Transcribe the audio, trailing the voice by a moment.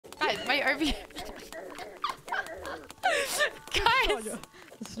Guys, my OBS. Guys.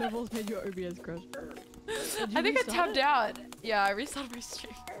 The snowballs made your OBS crash. I think I tapped out. Yeah, I restarted my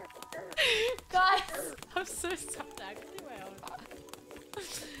stream. Guys, I'm so sorry.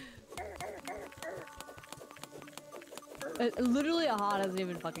 Literally a heart hasn't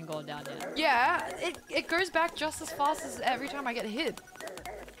even fucking gone down yet. Yeah, it goes back just as fast as every time I get hit.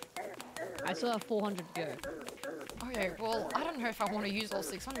 I still have 400 to go. Okay, well, I don't know if I want to use all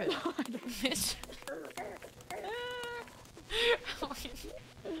 600. Bitch.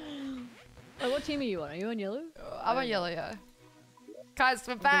 What team are you on? Are you on yellow? I'm on yellow, yeah. Guys,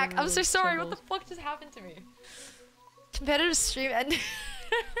 we're back. I'm so sorry. What the fuck just happened to me? Competitive stream ended.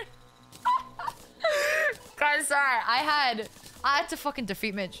 Guys, sorry. I had to fucking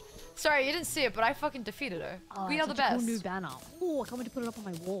defeat Midge. Sorry, you didn't see it, but I fucking defeated her. Oh, we are the best. Cool new banner. Oh, I can't wait to put it up on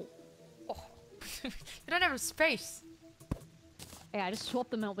my wall. Oh. You don't have space. Yeah, I just swapped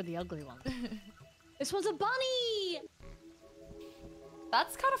them out with the ugly one. This one's a bunny!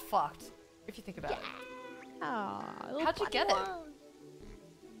 That's kind of fucked, if you think about it. How'd you get it?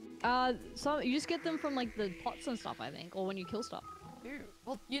 You just get them from like the pots and stuff, I think, or when you kill stuff. Ooh.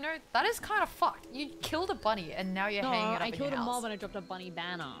 Well, you know, that is kind of fucked. You killed a bunny and now you're hanging it up in your house. I killed a mob and I dropped a bunny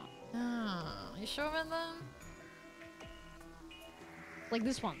banner. You sure about that? Like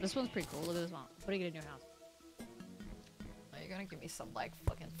this one. This one's pretty cool. Look at this one. Putting it in your house. Oh, you're gonna give me some like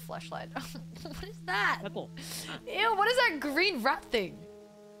fucking flashlight. What is that? Purple. Ew, what is that green rat thing?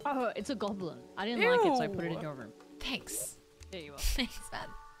 Oh, it's a goblin. I didn't like it, so I put it in your room. Thanks. There you are. Thanks, man.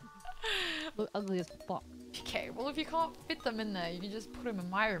 Look ugly as fuck. Okay, well if you can't fit them in there, you can just put them in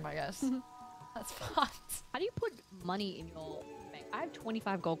my room, I guess. That's fun. How do you put money in your bank? I have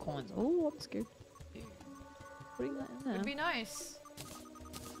 25 gold coins. Oh, I'm scared. Putting that in there. Would be nice.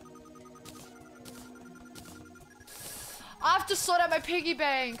 I have to sort out my piggy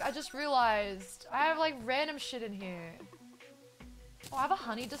bank. I just realized. I have like random shit in here. Oh, I have a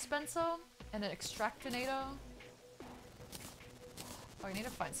honey dispenser and an extractinator. Oh, I need to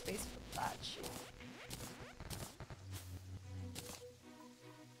find space for that shit.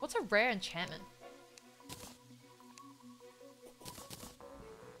 What's a rare enchantment?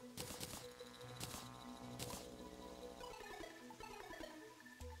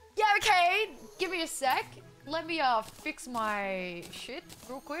 Yeah, okay. Give me a sec. Let me fix my shit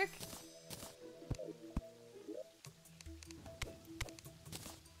real quick.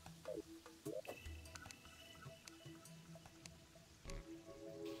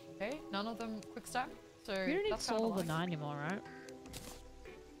 Okay, none of them quick stack. So you don't need that's Soul of the 9 anymore, right?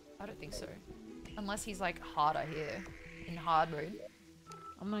 I don't think so. Unless he's like harder here. In hard mode.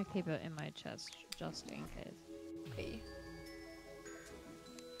 I'm gonna keep it in my chest just in case. Okay.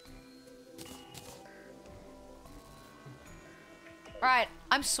 Alright,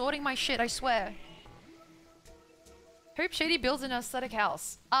 I'm sorting my shit, I swear. Hope Shady builds an aesthetic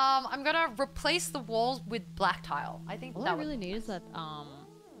house. I'm gonna replace the walls with black tile. I think all that I really need is that,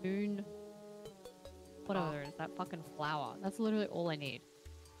 moon... Whatever it is, that fucking flower. That's literally all I need.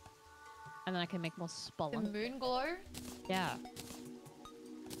 And then I can make more spelunks. The moon glow? Yeah.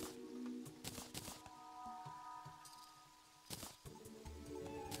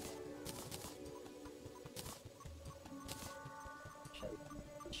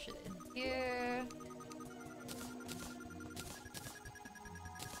 Shit in here.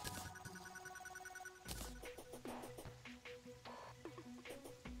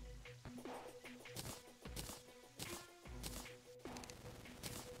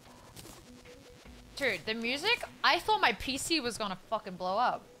 Dude, the music? I thought my PC was gonna fucking blow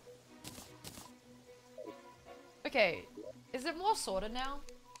up. Okay, is it more sorted now?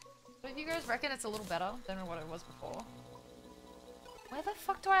 Don't you guys reckon it's a little better than what it was before? Where the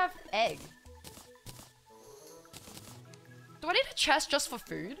fuck do I have egg? Do I need a chest just for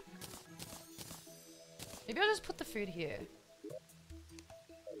food? Maybe I'll just put the food here.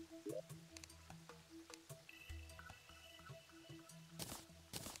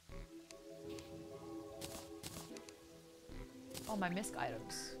 Oh, my misc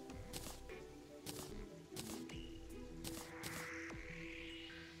items.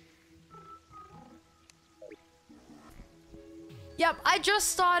 Yep, I just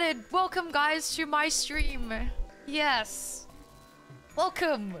started. Welcome, guys, to my stream. Yes.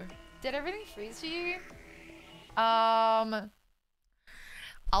 Welcome. Did everything freeze for you? I'll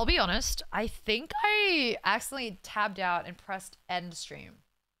be honest. I think I accidentally tabbed out and pressed end stream.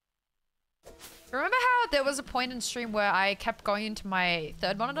 Remember how there was a point in stream where I kept going into my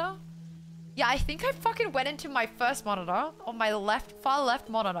third monitor? Yeah, I think I fucking went into my first monitor, on my left, far left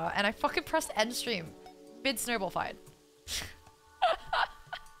monitor, and I fucking pressed end stream. Mid snowball fight.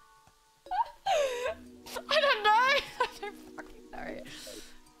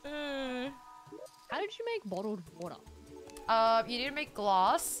 bottled water? You need to make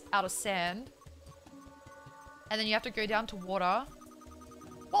glass out of sand. And then you have to go down to water.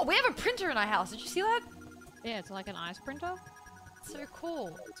 Oh, we have a printer in our house. Did you see that? Yeah, it's like an ice printer. So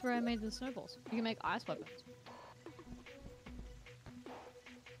cool. That's where I made the snowballs. You can make ice weapons.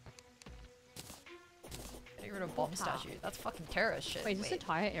 Getting rid of bomb statue. That's fucking terrorist shit. Wait, is this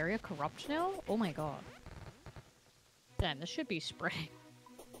entire area corrupt now? Oh my god. Damn, this should be spraying.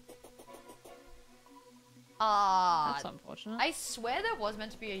 That's unfortunate. I swear there was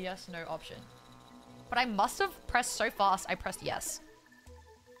meant to be a yes/no option. But I must have pressed so fast, I pressed yes.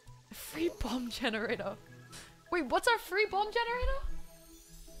 Free bomb generator. Wait, what's our free bomb generator?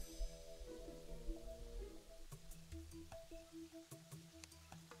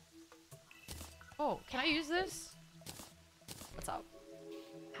 Oh, can I use this? What's up?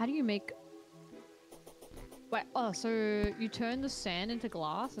 How do you make... Wait, oh, so you turn the sand into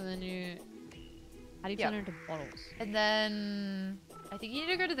glass and then you... How do you turn it into bottles? And then... I think you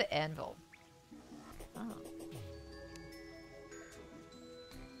need to go to the anvil. Ah.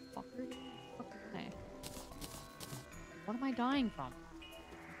 Fucker. Okay. What am I dying from?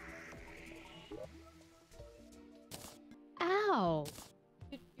 Ow!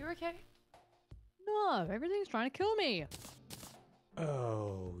 You're okay? No, everything's trying to kill me.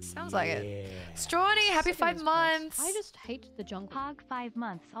 Oh, sounds like it. Strawny, happy 5 months. I just hate the jungle. Hog 5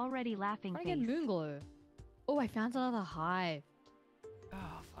 months already laughing I face. get moon glow. Oh, I found another hive.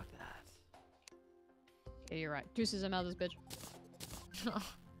 Oh, fuck that. Yeah, you're right. Deuces, I'm out of this bitch.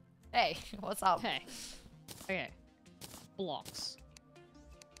 Hey, what's up? Hey. Okay. Blocks.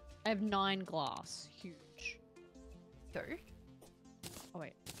 I have 9 glass. Huge. Go. Oh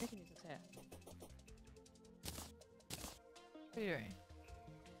wait, I can use this here. What are you doing?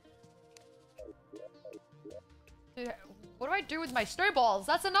 Dude, what do I do with my snowballs?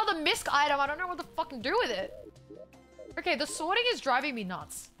 That's another misc item. I don't know what to fucking do with it. Okay, the sorting is driving me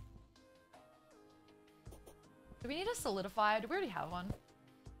nuts. Do we need a solidifier? Do we already have one?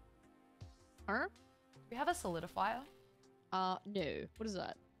 Huh? Do we have a solidifier? No. What is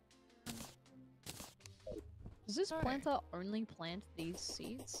that? Does this planter only plant these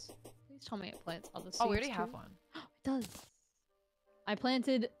seeds? Please tell me it plants other seeds. Oh, we already too. have one. It does. I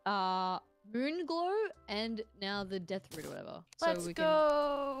planted moon glow and now the death root or whatever. Let's so we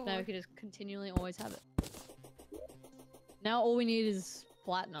go. Now we can just continually always have it. Now all we need is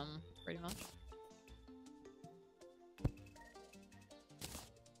platinum, pretty much.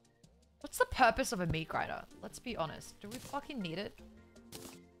 What's the purpose of a meat grinder? Let's be honest. Do we fucking need it?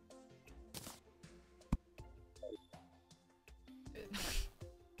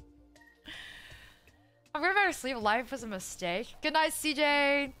 I'm going back to sleep. Life was a mistake. Good night,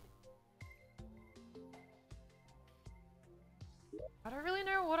 CJ. I don't really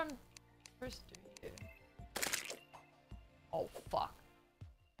know what I'm supposed to do here. Oh, fuck.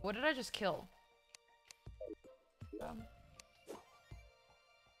 What did I just kill? I'm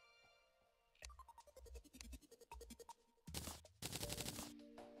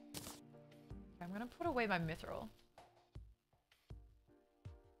gonna put away my mithril.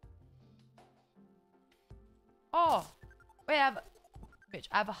 Oh! Wait, Bitch,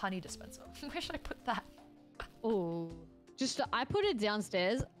 I have a honey dispenser. Where should I put that? Oh. Just, I put it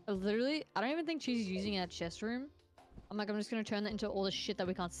downstairs. Literally, I don't even think she's using it at chest room. I'm like, I'm just gonna turn that into all the shit that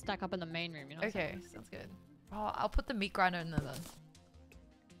we can't stack up in the main room, you know? Okay, sounds good. Oh, I'll put the meat grinder in there then.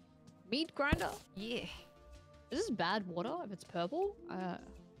 Meat grinder? Yeah. Is this bad water if it's purple?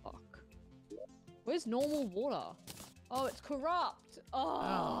 Fuck. Where's normal water? Oh, it's corrupt.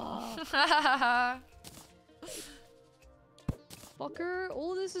 Oh. Fucker,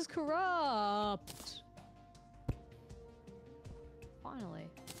 all of this is corrupt. Finally.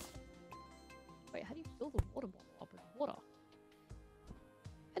 Wait, how do you fill the water bottle up with water?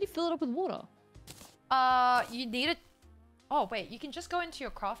 How do you fill it up with water? You need it. Oh, wait, you can just go into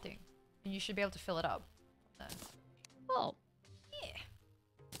your crafting and you should be able to fill it up. There. Oh. Yeah.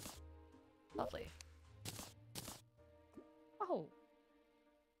 Lovely. Oh.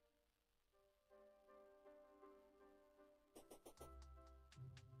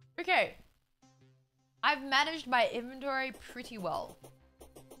 Okay. I've managed my inventory pretty well.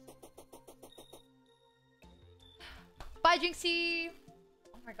 Bye, Jinxie!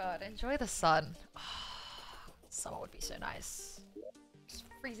 Oh my god, enjoy the sun. Summer would be so nice. Just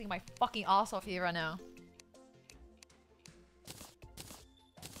freezing my fucking ass off here right now.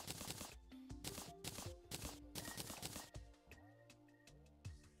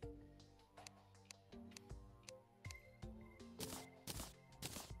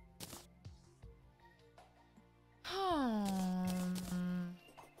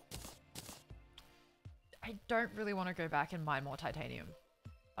 I don't really want to go back and mine more titanium,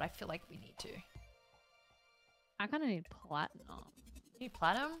 but I feel like we need to. I kind of need platinum. You need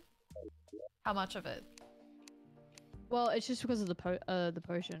platinum? How much of it? Well, it's just because of the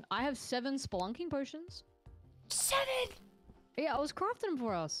potion. I have 7 spelunking potions. 7? Yeah, I was crafting them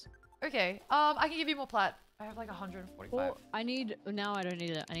for us. Okay, I can give you more plat. I have like 145. Well, I need now. I don't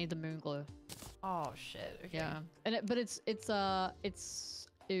need it. I need the moon glow. Oh shit. Okay. Yeah, and but it's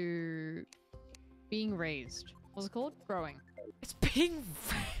being raised. What's it called? Growing. It's being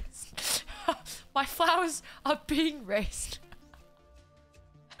raised. My flowers are being raised.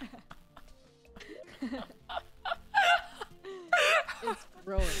 It's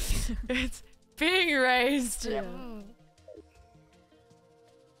growing. It's being raised. Yeah. Do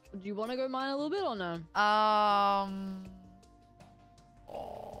you want to go mine a little bit or no? Oh,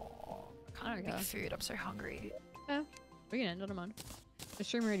 I can't Okay. make food. I'm so hungry. Yeah, we can end. I don't mind. The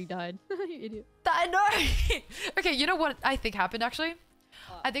stream already died. You idiot. I know. Okay, you know what I think happened actually?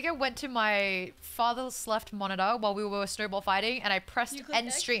 What? I think I went to my father's left monitor while we were snowball fighting, and I pressed You clicked end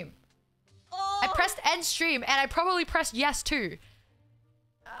X? stream. Oh! I pressed end stream, and I probably pressed yes too.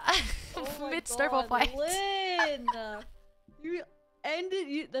 Oh my Mid snowball God, fight. Lynn! You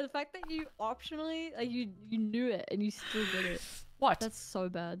ended the fact that you optionally you knew it and you still did it. What? That's so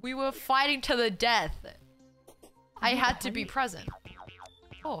bad. We were fighting to the death. I Yeah, had to how be do you- present.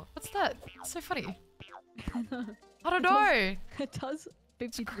 Oh, what's that? It's so funny. I know. I don't know. It does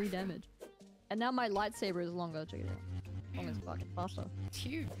 53 damage. And now my lightsaber is longer. Check it out. Long as fucking faster. It's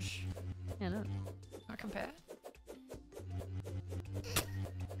huge. Yeah, no. Wanna compare?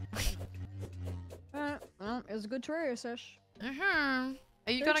 Well, it was a good Terraria sesh. Mm-hmm.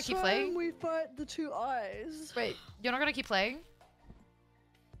 Are you gonna keep playing? we fight the 2 eyes. Wait, you're not gonna keep playing?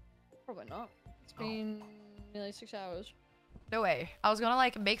 Probably not. It's Oh. been nearly 6 hours. No way. I was gonna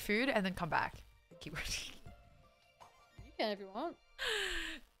like make food and then come back. Keep working. You can if you want.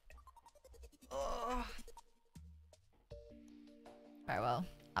 Alright, well,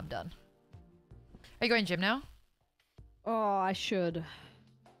 I'm done. Are you going gym now? Oh, I should.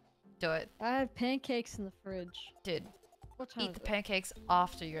 Do it. I have pancakes in the fridge. Dude, What time eat is the it? pancakes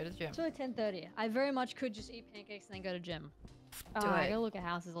after you go to the gym. It's only 10:30. I very much could just eat pancakes and then go to gym. Do I it. gotta look at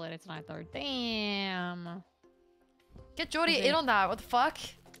houses later tonight though. Damn. Get Jordy Okay. in on that. What the fuck?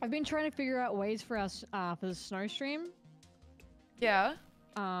 I've been trying to figure out ways for us for the snow stream. Yeah.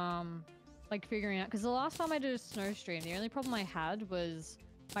 Like figuring out because the last time I did a snow stream, the only problem I had was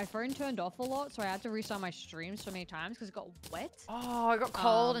my phone turned off a lot, so I had to restart my stream so many times because it got wet. Oh, I got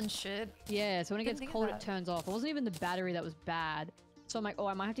cold Um, and shit. Yeah, so when it Didn't gets think of cold, it that. turns off. It wasn't even the battery that was bad. So I'm like, oh,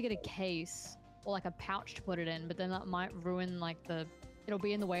 I might have to get a case or like a pouch to put it in, but then that might ruin like it'll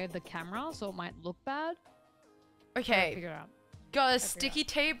be in the way of the camera, so it might look bad. Gotta Okay, figure it out. got a figure it sticky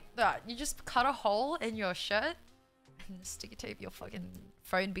tape that you just cut a hole in your shirt and sticky tape your fucking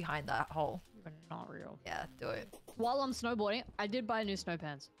phone behind that hole. But not real. Yeah, do it. While I'm snowboarding, I did buy new snow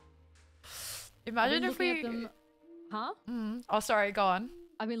pants. I've Imagine been if looking we. at them. Huh? Mm. Oh, sorry. Go on.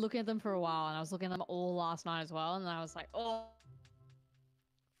 I've been looking at them for a while, and I was looking at them all last night as well, and then I was like, oh.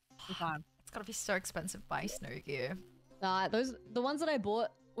 I'm fine. It's gotta be so expensive buying snow gear. The ones that I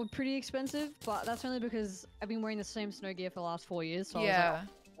bought were pretty expensive, but that's only because I've been wearing the same snow gear for the last 4 years. So I was Yeah,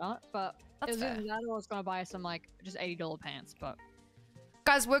 like, oh, but that's it was fair. either that or I was gonna buy some like just $80 pants, but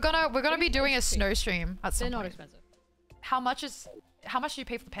Guys, we're gonna be doing a expensive. snow stream at they're some not point. expensive. How much do you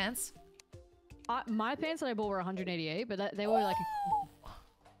pay for the pants? My pants that I bought were 188, but they were like.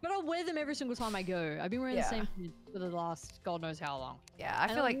 But I'll wear them every single time I go. I've been wearing the Yeah. same pants for the last God knows how long. Yeah, I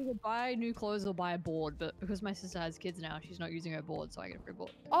And feel I'll like. either buy new clothes or buy a board, but because my sister has kids now, she's not using her board, so I get a free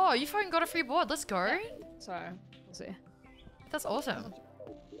board. Oh, you fucking got a free board. Let's go. So we'll see. That's awesome.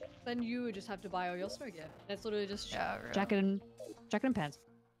 Then you would just have to buy all your snow gear. It's literally just Yeah, real. jacket and pants.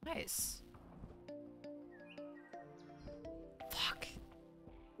 Nice. Fuck.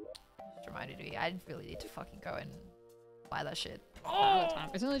 Just reminded me, I didn't really need to fucking go and buy that shit. All the time.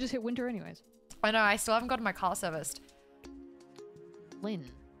 It's only just hit winter anyways. I know, I still haven't gotten my car serviced. Lynn,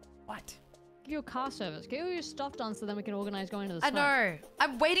 What? get your car service. Get all your stuff done so then we can organize going to the I snow. know.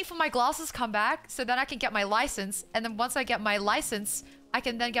 I'm waiting for my glasses to come back so then I can get my license. And then once I get my license, I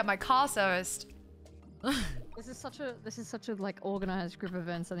can then get my car serviced. This is such a like organized group of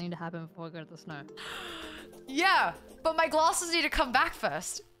events that need to happen before we go to the snow. Yeah, but my glasses need to come back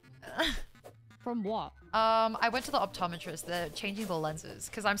first. From what? I went to the optometrist. They're changing the lenses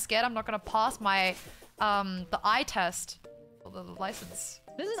because I'm scared I'm not gonna pass my the eye test for the license.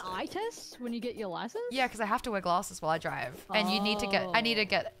 There's an eye test when you get your license? Yeah, because I have to wear glasses while I drive, and I need to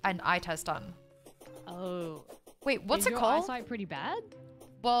get an eye test done. Oh. Wait, what's Is it your called? eyesight pretty bad?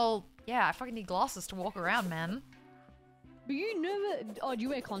 Well, Yeah, I fucking need glasses to walk around, man. But you never... Oh, do you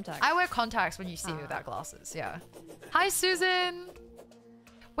wear contacts? I wear contacts when you see me without glasses, yeah. Hi, Susan!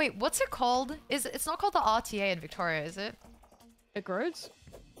 Wait, what's it called? It's not called the RTA in Victoria, is it? Vic Roads?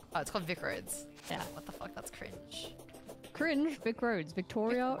 Oh, it's called Vic Roads. Yeah. What the fuck? That's cringe. Cringe, Vic Roads.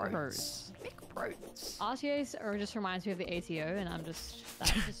 Victoria Vic Roads. Vic Roads. RTAs or just reminds me of the ATO, and I'm just...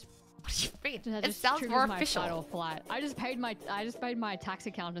 That just What do you mean? that It just sounds triggers more my official. fight or flight. I just paid my tax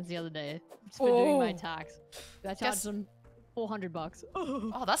accountants the other day just for doing my tax. I charged them $400.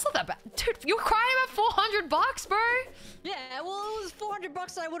 Oh, that's not that bad. Dude, you're crying about $400, bro? Yeah, well, it was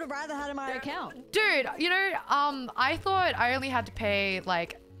 $400 that I would have rather had in my account. Dude, you know, I thought I only had to pay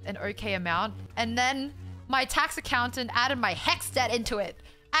like an okay amount, and then my tax accountant added my hex debt into it.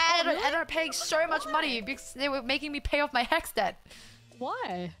 I ended up paying so much money because they were making me pay off my hex debt.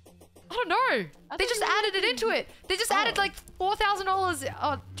 Why? I don't know. They just added it into it. They just added like $4,000,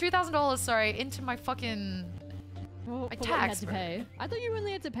 oh, $2,000, sorry, into my fucking my tax. To pay. I thought you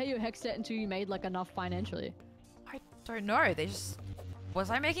only had to pay your hex debt until you made like enough financially. I don't know. They just... Was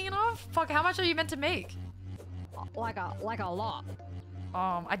I making enough? Fuck, how much are you meant to make? Like a lot.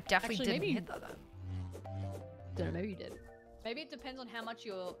 I definitely Actually, didn't maybe- hit that then. Don't know, maybe you did. Maybe it depends on how much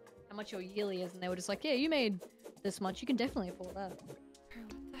your yearly is, and they were just like, yeah, you made this much, you can definitely afford that.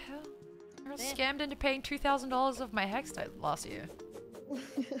 What the hell? I was scammed into paying $2,000 of my hex debt last year.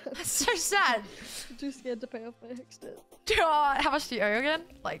 That's so sad. I'm too scared to pay off my hex debt. How much do you owe again?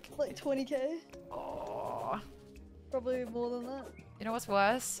 Like 20k. Oh. Probably more than that. You know what's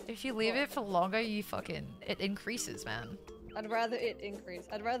worse? If you leave it for longer, it increases, man. I'd rather it increase.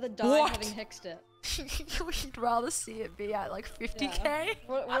 I'd rather die What? having hex debt. You'd rather see it be at like 50k? Yeah.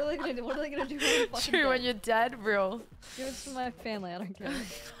 What are they gonna do? What are they gonna do when I'm fucking True, dead? when you're dead, real. Give it to my family, I don't care.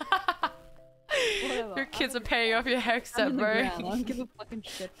 Whatever. Your kids are paying off your hex I'm debt, in the bro. ground. I don't give a fucking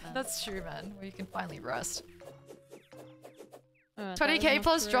shit, man. That's true, man. Where you can finally rest. 20k 20k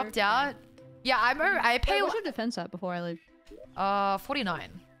plus dropped out. Yeah, I pay. What's your defense at before I leave? 49.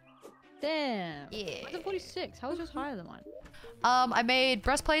 Damn. Yeah. Mine's at 46. How was yours higher than mine? I made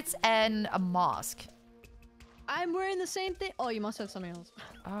breastplates and a mask. I'm wearing the same thing. Oh, you must have something else.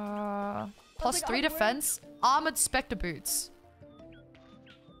 Plus like, 3 I'm defense, armored spectre boots.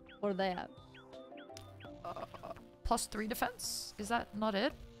 What are they at? Plus 3 defense. Is that not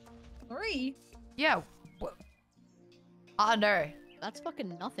it? 3? Yeah. Ah, no. That's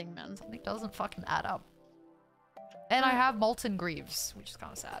fucking nothing, man. Something doesn't fucking add up. And I have molten greaves, which is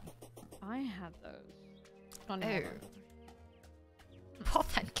kind of sad. I have those. Can't even Oh. have them. Well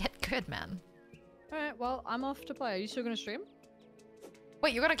then, get good, man. Alright, well, I'm off to play. Are you still gonna stream?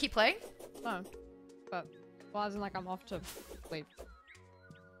 Wait, you're gonna keep playing? No. But, well, as in, like, I'm off to leave.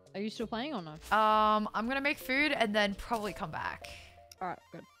 Are you still playing or no? I'm gonna make food and then probably come back. Alright,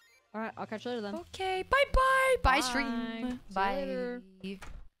 good. Alright, I'll catch you later then. Okay, bye-bye! Bye, Bye. stream! See you Bye! later.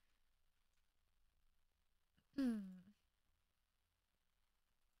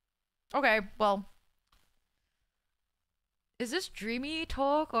 Okay, well. Is this dreamy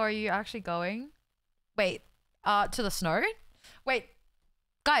talk or are you actually going? Wait, to the snow? Wait,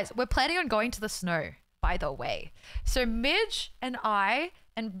 guys, we're planning on going to the snow, by the way. So Midge and I,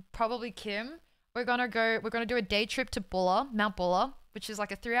 and probably Kim, we're gonna do a day trip to Bulla, Mount Bulla, which is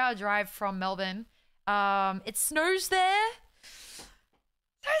like a 3-hour drive from Melbourne. It snows there. So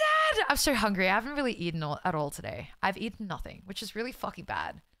sad! I'm so hungry. I haven't really eaten at all today. I've eaten nothing, which is really fucking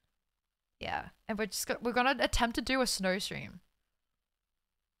bad. Yeah, and we're gonna attempt to do a snow stream.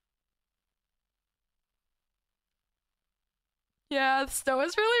 Yeah, the snow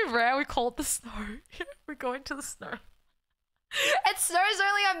is really rare. We call it the snow. We're going to the snow. It snows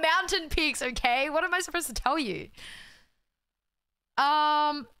only on mountain peaks, okay? What am I supposed to tell you?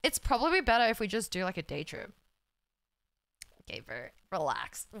 It's probably better if we just do like a day trip. Okay, bro.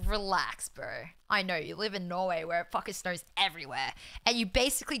 Relax. Relax, bro. I know, you live in Norway where it fucking snows everywhere. And you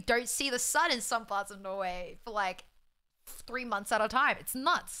basically don't see the sun in some parts of Norway for like 3 months at a time. It's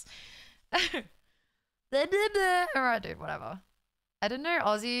nuts. Alright, dude, whatever. I didn't know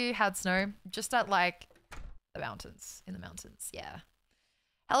Aussie had snow. Just at like the mountains. In the mountains, yeah.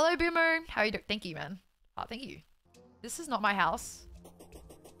 Hello, Boomer. How are you doing? Thank you, man. Oh, thank you. This is not my house.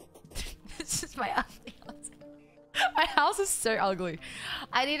 This is my ugly house. My house is so ugly.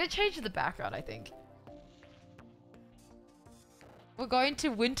 I need to change the background, I think. We're going to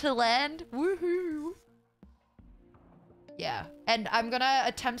Winterland. Woohoo! Yeah, and I'm gonna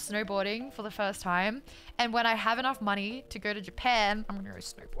attempt snowboarding for the first time. And when I have enough money to go to Japan, I'm gonna go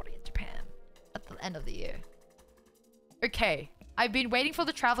snowboarding in Japan at the end of the year. Okay, I've been waiting for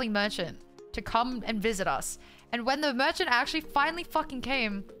the traveling merchant to come and visit us. And when the merchant actually finally fucking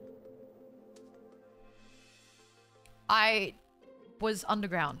came, I was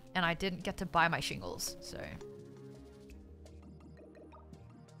underground and I didn't get to buy my shingles, so.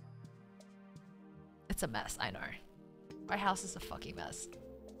 It's a mess, I know. My house is a fucking mess.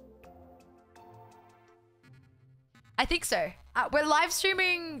 I think so. We're live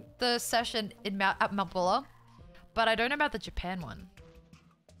streaming the session in at Mount Buller, but I don't know about the Japan one.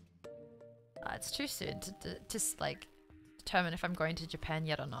 It's too soon to like determine if I'm going to Japan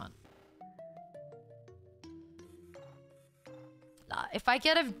yet or not. Nah, if I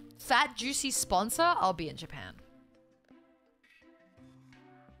get a fat juicy sponsor, I'll be in Japan.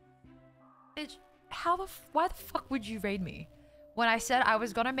 Bitch, why the fuck would you raid me when I said I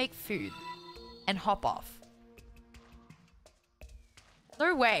was gonna make food and hop off?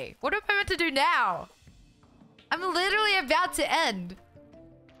 No way. What am I meant to do now? I'm literally about to end.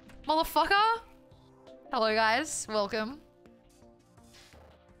 Motherfucker. Hello guys, welcome.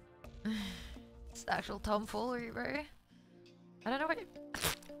 It's actual tomfoolery, bro. I don't know what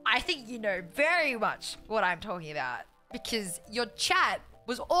I think you know very much what I'm talking about. Because your chat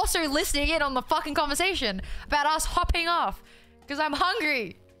was also listening in on the fucking conversation about us hopping off. Because I'm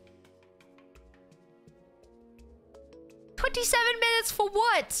hungry. 27 minutes for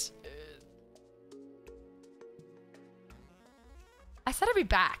what? I said I'd be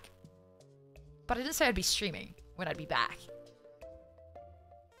back. But I didn't say I'd be streaming when I'd be back.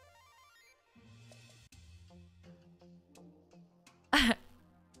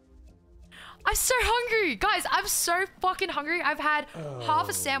 I'm so hungry! Guys, I'm so fucking hungry. I've had half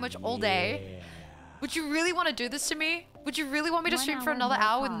a sandwich all day. Yeah. Would you really want to do this to me? Would you really want me to stream for another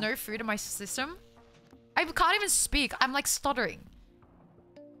hour with no food in my system? I can't even speak. I'm like stuttering.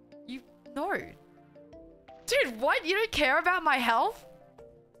 You know. Dude, what? You don't care about my health?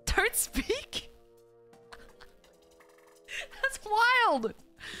 Don't speak? That's wild.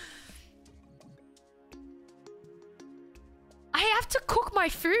 I have to cook my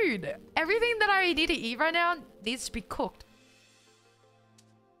food. Everything that I need to eat right now needs to be cooked.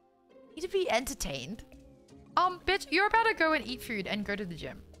 Need to be entertained. Bitch, you're about to go and eat food and go to the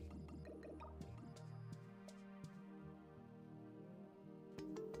gym.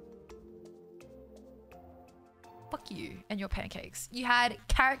 Fuck you and your pancakes. You had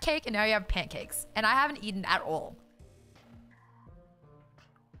carrot cake and now you have pancakes. And I haven't eaten at all.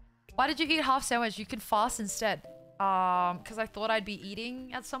 Why did you eat half sandwich? You can fast instead. Because I thought I'd be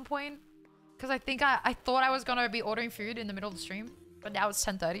eating at some point. Because I think I thought I was going to be ordering food in the middle of the stream. But now it's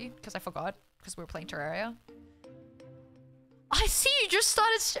 10:30 because I forgot. Because we were playing Terraria. I see you just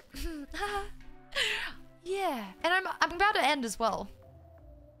started... Yeah. And I'm about to end as well.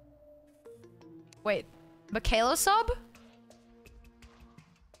 Wait. Michaela sub?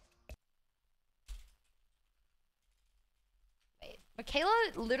 Wait. Michaela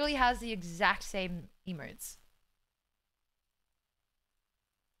literally has the exact same emotes.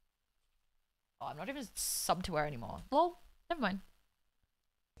 Oh, I'm not even sub to her anymore. Lol. Never mind.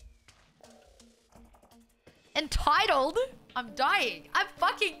 Entitled? I'm dying. I'm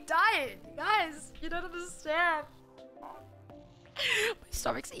fucking dying. Guys, you don't understand. My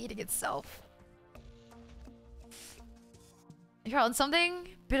stomach's eating itself. You're on something?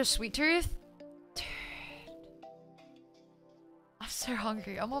 Bit of sweet tooth? Dude. I'm so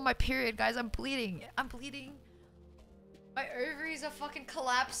hungry. I'm on my period, guys. I'm bleeding. I'm bleeding. My ovaries are fucking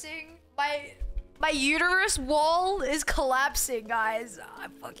collapsing. My uterus wall is collapsing, guys.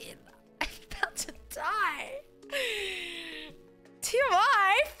 I'm about to die.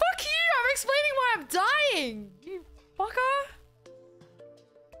 TMI? Fuck you! I'm explaining why I'm dying! You fucker!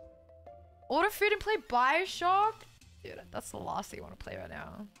 Order food and play Bioshock? Dude, that's the last thing you want to play right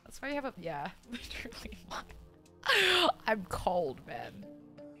now. That's why you have a... Yeah, literally. I'm cold, man.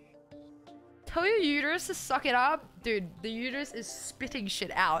 Tell your uterus to suck it up. Dude, the uterus is spitting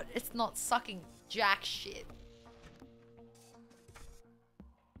shit out. It's not sucking jack shit.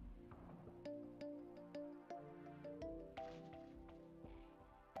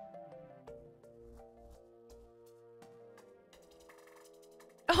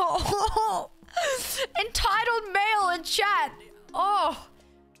 Oh, entitled male in chat. Oh,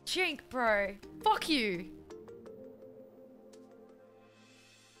 jink, bro. Fuck you.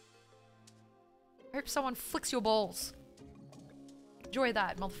 I hope someone flicks your balls. Enjoy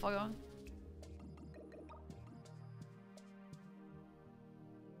that, motherfucker.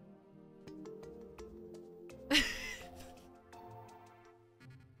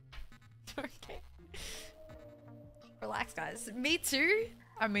 Okay. Relax, guys. Me too.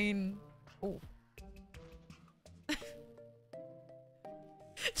 I mean, oh.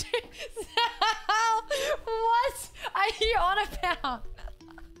 What are you on about?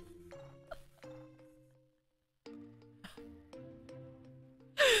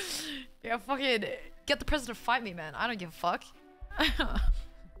 fucking get the president to fight me, man. I don't give a fuck.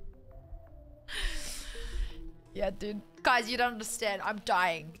 Yeah, dude. Guys, you don't understand. I'm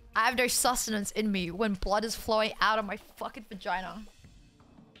dying. I have no sustenance in me when blood is flowing out of my fucking vagina.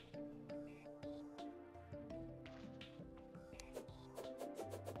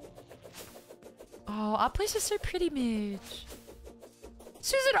 Oh, our place is so pretty, Midge.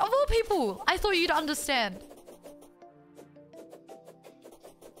 Susan, of all people, I thought you'd understand.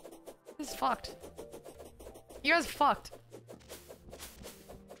 This is fucked. You guys fucked.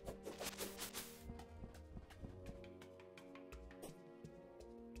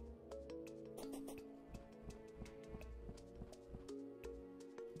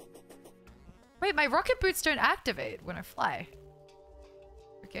 Wait, my rocket boots don't activate when I fly.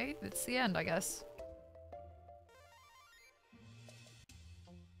 Okay, that's the end, I guess.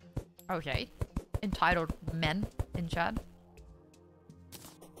 Okay. Entitled men in chat.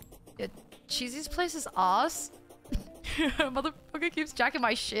 Yeah, Cheesy's place is ass. Motherfucker keeps jacking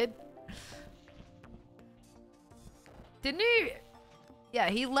my shit. Didn't he? Yeah,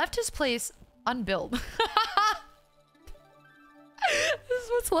 he left his place unbuilt. This is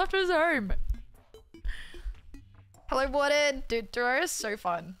what's left of his home. Hello, Warden. Dude, Terraria is so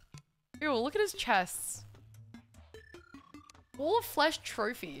fun. Ew, look at his chests. All of flesh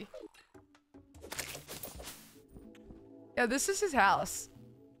trophy. Yeah, this is his house.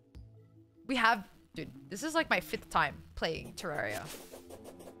 We have... Dude, this is like my 5th time playing Terraria.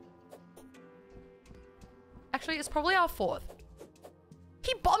 Actually, it's probably our 4th.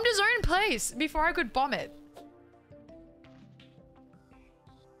 He bombed his own place before I could bomb it.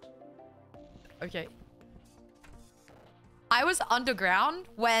 Okay. I was underground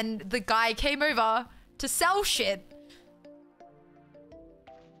when the guy came over to sell shit.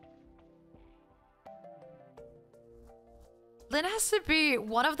 Lynn has to be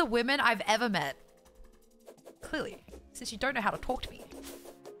one of the women I've ever met. Clearly, since you don't know how to talk to me.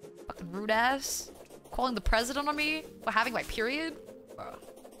 Fucking rude ass. Calling the president on me for having my period. Bruh.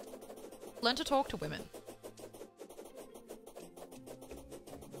 Learn to talk to women.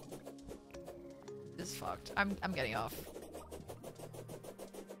 This is fucked. I'm getting off.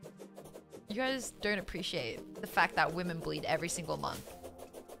 You guys don't appreciate the fact that women bleed every single month.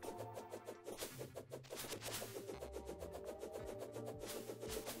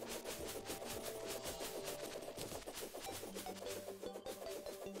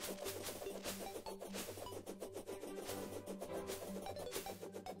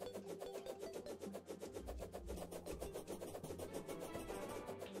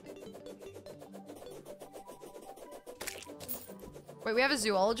 Wait, we have a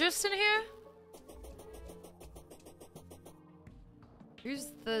zoologist in here?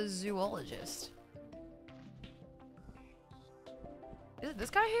 Who's the zoologist? Is it this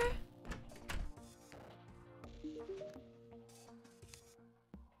guy here?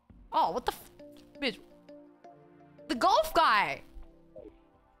 Oh, what the f- Midge. The golf guy!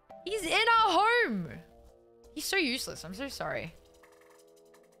 He's in our home! He's so useless, I'm so sorry.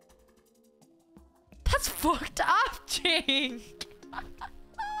 That's fucked up, Jing!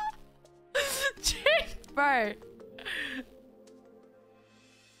 Jing, bro!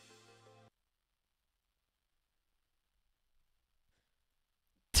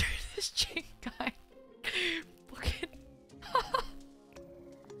 Dude, this Jing guy. Fucking.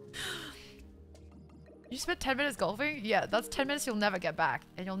 You spent 10 minutes golfing? Yeah, that's 10 minutes you'll never get back.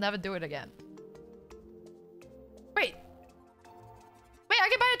 And you'll never do it again. Wait. Wait, I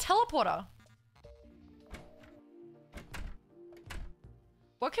can buy a teleporter.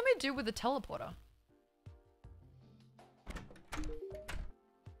 What can we do with the teleporter?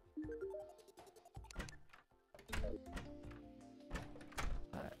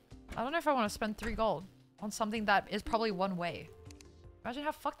 I don't know if I want to spend 3 gold on something that is probably one way. Imagine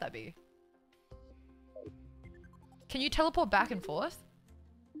how fucked that'd be. Can you teleport back and forth?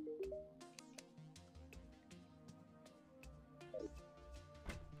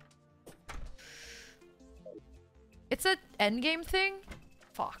 It's an endgame thing?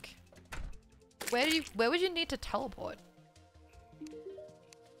 Fuck. Where would you need to teleport?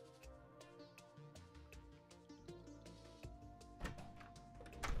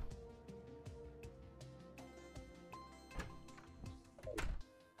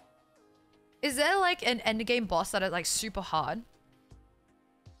 Is there like an endgame boss that is like super hard?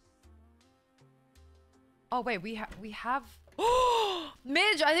 Oh wait, we have Oh,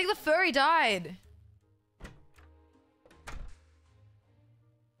 Midge, I think the furry died.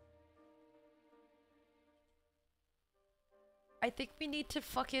 I think we need to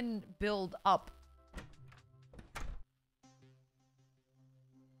fucking build up.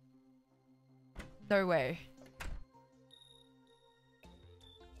 No way.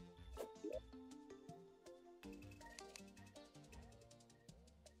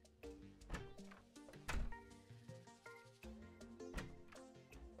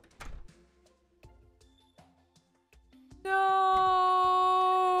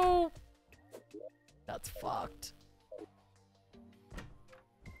 No! That's fucked.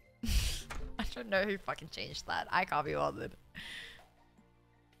 I don't know who fucking changed that. I can't be bothered.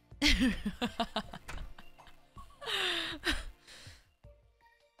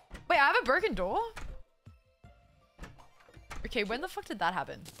 Wait, I have a broken door? Okay, when the fuck did that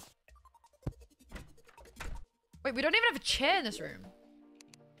happen? Wait, we don't even have a chair in this room.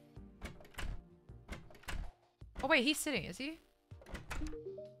 Oh wait, he's sitting, is he?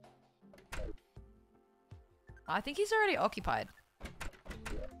 I think he's already occupied.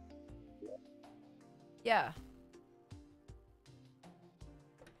 Yeah.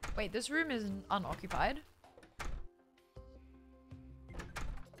 Wait, this room is unoccupied?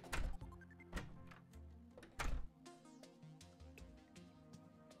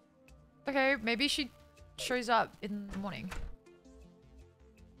 Okay, maybe she shows up in the morning.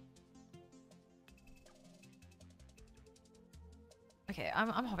 Okay, I'm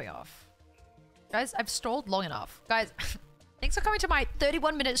hopping off. Guys, I've stalled long enough. Guys, thanks for coming to my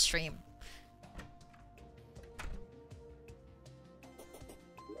 31-minute stream.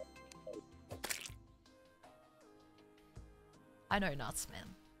 I know nuts, man.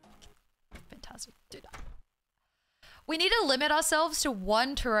 Fantastic. Dude. We need to limit ourselves to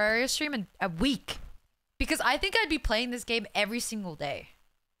one Terraria stream a week. Because I think I'd be playing this game every single day.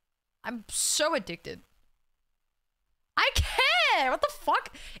 I'm so addicted. I care! What the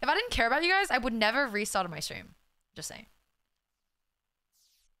fuck? If I didn't care about you guys, I would never have restarted my stream. Just saying.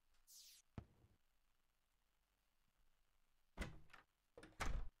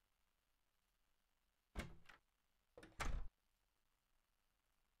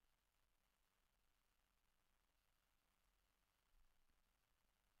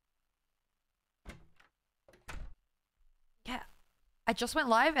 Yeah. I just went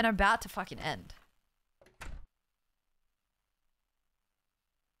live and I'm about to fucking end.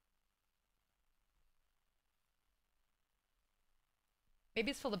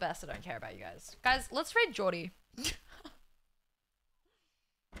 Maybe it's for the best I don't care about you guys. Guys, let's raid Geordie.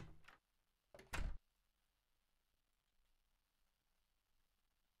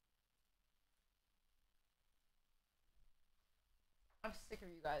 I'm sick of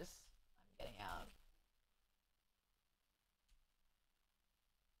you guys. I'm getting out.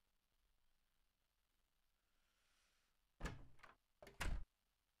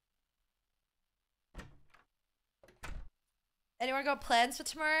 Anyone got plans for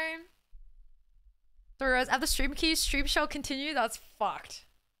tomorrow? 3 rows. I have the stream key. Stream shall continue. That's fucked.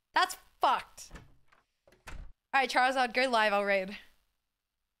 That's fucked. Alright, Charizard, go live. I'll raid.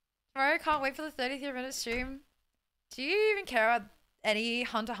 Tomorrow, can't wait for the 33 minute stream. Do you even care about any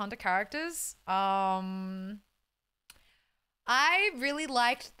Hunter x Hunter characters? I really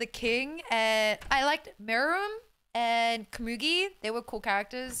liked the King and I liked Meruem and Kamugi. They were cool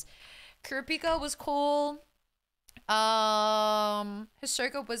characters. Kurapika was cool.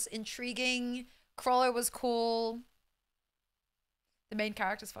 Hisoka was intriguing. Crawler was cool. The main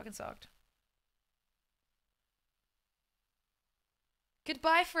characters fucking sucked.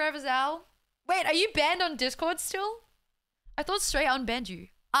 Goodbye forever, Zal. Wait, are you banned on Discord still? I thought straight unbanned you.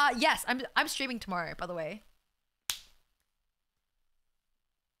 Yes, I'm streaming tomorrow, by the way.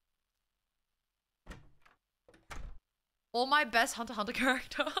 All my best Hunter x Hunter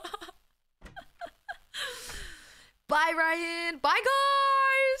character. Bye, Ryan. Bye,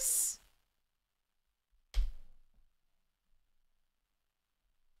 guys.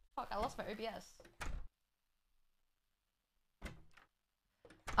 Fuck, I lost my OBS.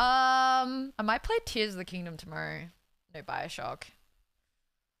 I might play Tears of the Kingdom tomorrow. No Bioshock.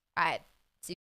 Alright.